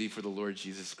this city for the Lord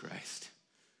Jesus Christ.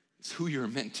 It's who you're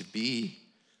meant to be.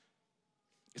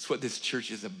 It's what this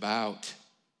church is about.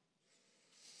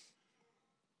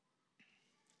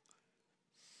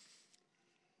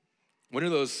 One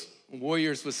of those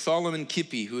warriors was Solomon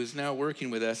Kippy, who is now working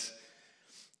with us.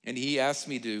 And he asked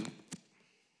me to,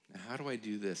 how do I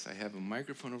do this? I have a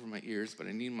microphone over my ears, but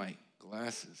I need my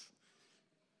glasses.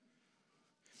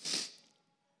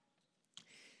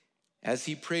 As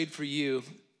he prayed for you,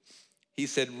 he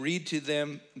said, read to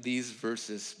them these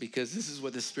verses, because this is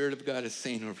what the Spirit of God is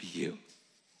saying over you.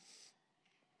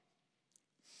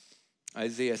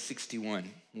 Isaiah 61,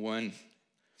 1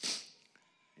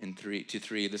 and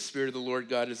 3. The Spirit of the Lord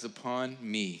God is upon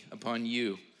me, upon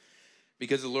you,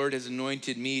 because the Lord has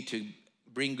anointed me to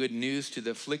bring good news to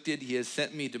the afflicted. He has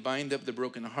sent me to bind up the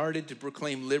brokenhearted, to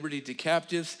proclaim liberty to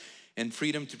captives and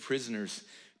freedom to prisoners,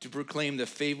 to proclaim the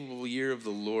favorable year of the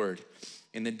Lord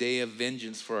and the day of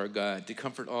vengeance for our God, to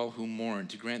comfort all who mourn,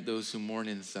 to grant those who mourn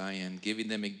in Zion, giving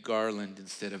them a garland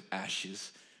instead of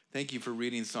ashes. Thank you for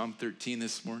reading Psalm 13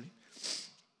 this morning.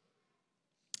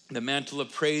 The mantle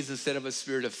of praise instead of a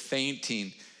spirit of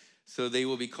fainting, so they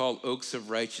will be called oaks of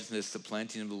righteousness, the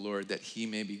planting of the Lord, that he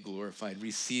may be glorified.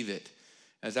 Receive it.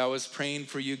 As I was praying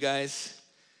for you guys,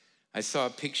 I saw a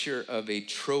picture of a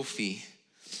trophy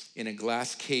in a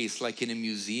glass case, like in a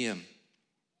museum.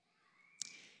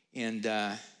 And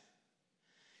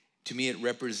to me, it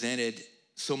represented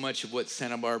so much of what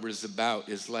Santa Barbara is about,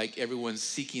 is like everyone's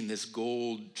seeking this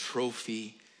gold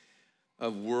trophy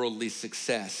of worldly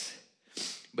success.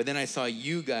 But then I saw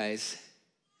you guys,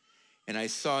 and I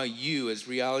saw you as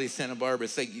Reality Santa Barbara.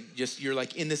 It's like you're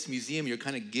like in this museum, you're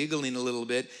kind of giggling a little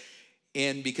bit.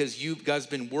 And because God's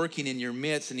been working in your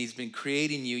midst and he's been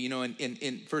creating you,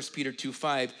 in 1 Peter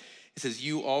 2:5, it says,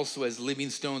 you also as living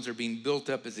stones are being built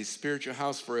up as a spiritual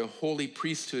house for a holy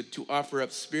priesthood to offer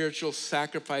up spiritual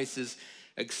sacrifices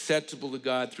acceptable to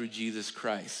God through Jesus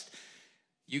Christ.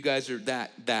 You guys are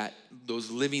those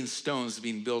living stones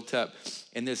being built up.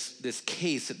 And this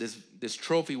case that this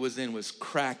trophy was in was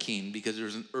cracking because there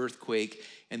was an earthquake,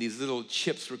 and these little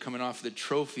chips were coming off the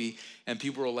trophy, and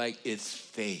people were like, it's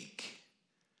fake.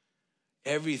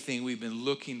 Everything we've been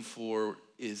looking for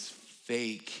is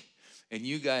fake. And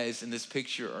you guys in this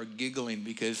picture are giggling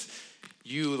because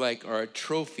you are a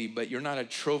trophy, but you're not a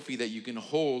trophy that you can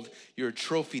hold. You're a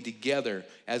trophy together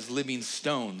as living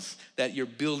stones, that you're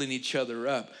building each other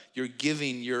up. You're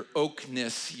giving your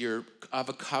oakness, your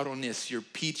avocado-ness, your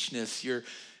peachness,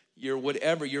 your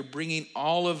whatever. You're bringing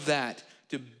all of that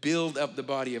to build up the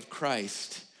body of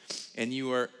Christ. And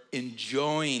you are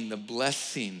enjoying the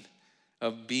blessing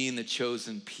of being the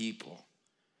chosen people.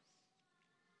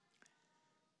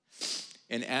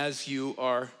 And as you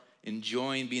are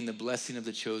enjoying being the blessing of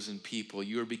the chosen people,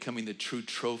 you are becoming the true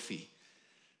trophy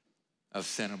of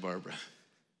Santa Barbara.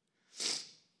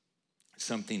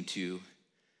 Something to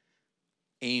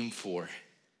aim for.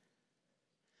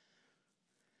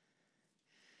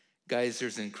 Guys,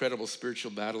 there's an incredible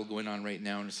spiritual battle going on right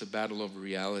now, and it's a battle over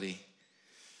reality.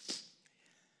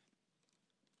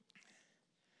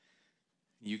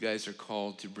 You guys are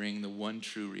called to bring the one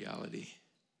true reality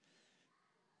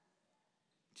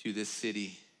to this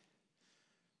city.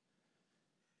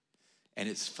 And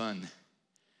it's fun.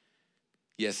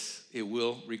 Yes, it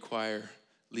will require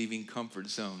leaving comfort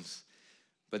zones,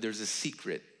 but there's a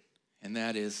secret, and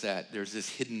that is that there's this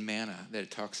hidden manna that it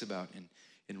talks about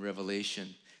in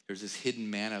Revelation. There's this hidden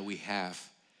manna we have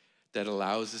that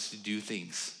allows us to do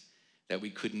things that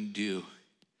we couldn't do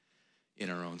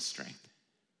in our own strength.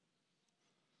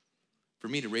 For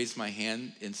me to raise my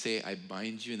hand and say, I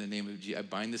bind you in the name of Jesus, I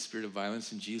bind the spirit of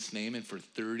violence in Jesus' name, and for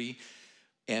 30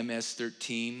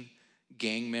 MS-13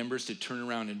 gang members to turn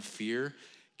around in fear,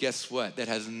 guess what? That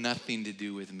has nothing to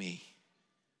do with me.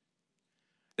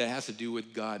 That has to do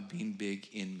with God being big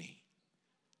in me.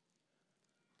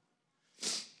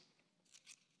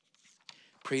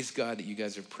 Praise God that you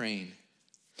guys are praying.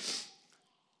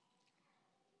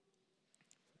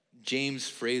 James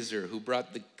Fraser, who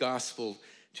brought the gospel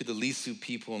to the Lisu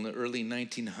people in the early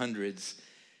 1900s,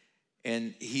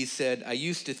 and he said, I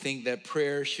used to think that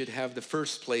prayer should have the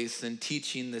first place and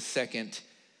teaching the second.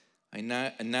 I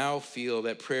now feel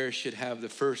that prayer should have the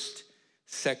first,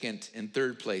 second, and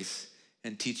third place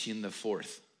and teaching the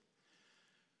fourth.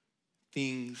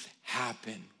 Things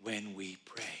happen when we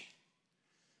pray.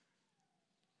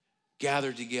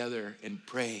 Gather together and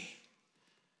pray.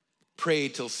 Pray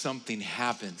till something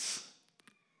happens.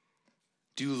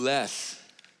 Do less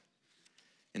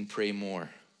and pray more.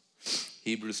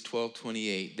 Hebrews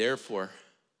 12:28. Therefore,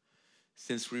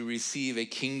 since we receive a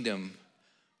kingdom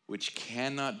which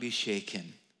cannot be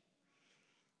shaken,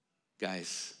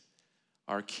 guys,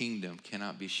 our kingdom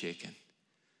cannot be shaken.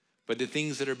 But the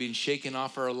things that are being shaken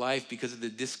off our life because of the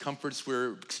discomforts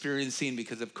we're experiencing,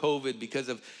 because of COVID, because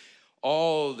of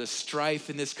all the strife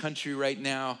in this country right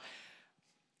now,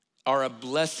 are a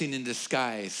blessing in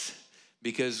disguise,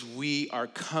 because we are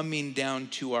coming down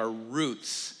to our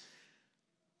roots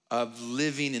of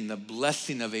living in the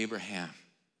blessing of Abraham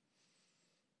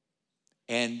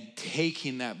and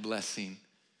taking that blessing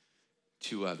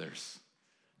to others.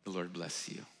 The Lord bless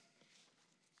you.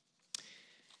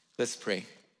 Let's pray.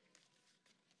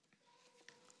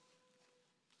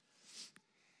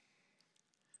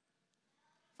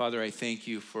 Father, I thank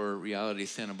you for Reality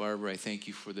Santa Barbara. I thank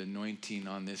you for the anointing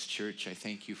on this church. I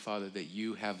thank you, Father, that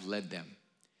you have led them.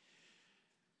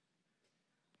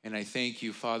 And I thank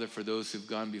you, Father, for those who've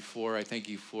gone before. I thank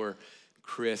you for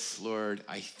Chris, Lord.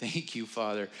 I thank you,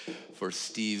 Father, for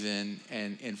Stephen.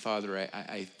 And Father,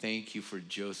 I thank you for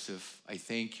Joseph. I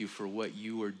thank you for what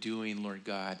you are doing, Lord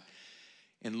God.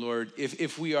 And Lord,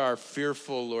 if we are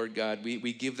fearful, Lord God,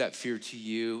 we give that fear to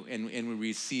you and we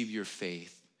receive your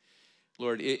faith.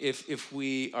 Lord, if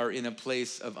we are in a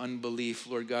place of unbelief,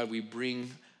 Lord God, we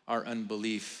bring our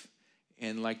unbelief.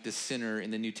 And like the sinner in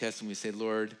the New Testament, we say,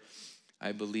 Lord,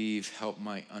 I believe, help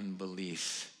my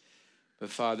unbelief. But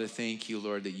Father, thank you,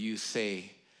 Lord, that you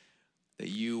say that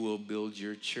you will build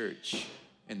your church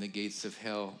and the gates of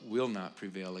hell will not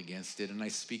prevail against it. And I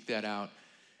speak that out.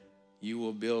 You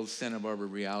will build Santa Barbara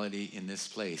Reality in this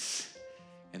place,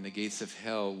 and the gates of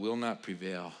hell will not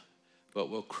prevail, but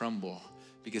will crumble,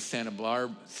 because Santa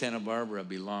Barbara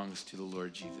belongs to the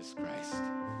Lord Jesus Christ.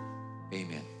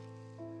 Amen.